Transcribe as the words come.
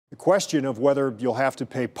question of whether you'll have to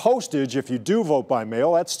pay postage if you do vote by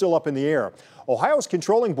mail, that's still up in the air. Ohio's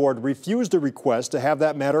controlling board refused a request to have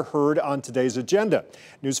that matter heard on today's agenda.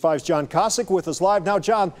 News 5's John Kosick with us live. Now,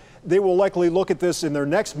 John, they will likely look at this in their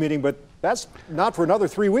next meeting, but that's not for another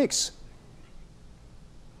 3 weeks.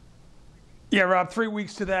 Yeah, Rob, 3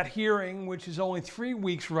 weeks to that hearing, which is only 3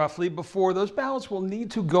 weeks roughly before those ballots will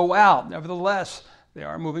need to go out. Nevertheless, they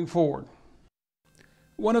are moving forward.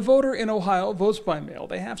 When a voter in Ohio votes by mail,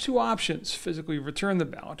 they have two options: physically return the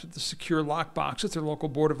ballot to the secure lockbox at their local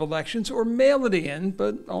Board of Elections, or mail it in,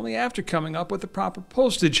 but only after coming up with the proper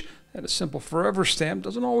postage. And a simple forever stamp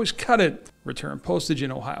doesn't always cut it. Return postage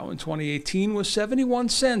in Ohio in 2018 was 71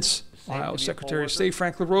 cents. Ohio Secretary of State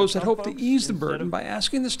Frank LaRose had hoped to ease the burden by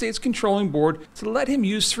asking the state's controlling board to let him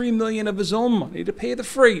use $3 million of his own money to pay the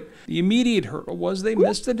freight. The immediate hurdle was they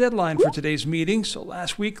missed the deadline for today's meeting, so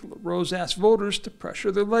last week LaRose asked voters to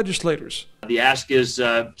pressure their legislators. The ask is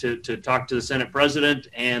to talk to the Senate President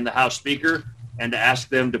and the House Speaker and to ask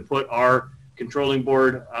them to put our controlling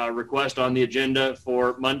board request on the agenda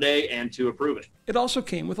for Monday and to approve it. It also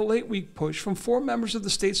came with a late week push from 4 members of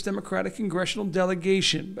the state's Democratic congressional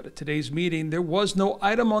delegation, but at today's meeting there was no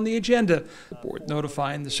item on the agenda. The board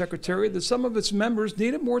notifying the secretary that some of its members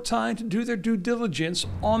needed more time to do their due diligence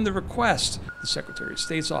on the request. The Secretary of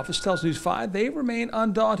State's office tells News 5 they remain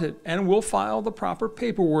undaunted and will file the proper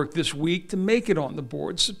paperwork this week to make it on the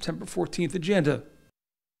board's September 14th agenda.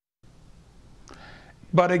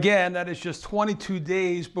 But again, that is just 22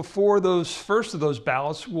 days before those first of those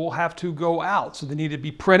ballots will have to go out. So they need to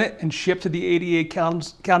be printed and shipped to the 88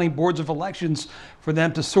 county boards of elections for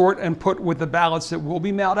them to sort and put with the ballots that will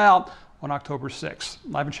be mailed out on October 6th.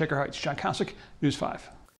 Live in Shaker Heights, John Kosick, News 5.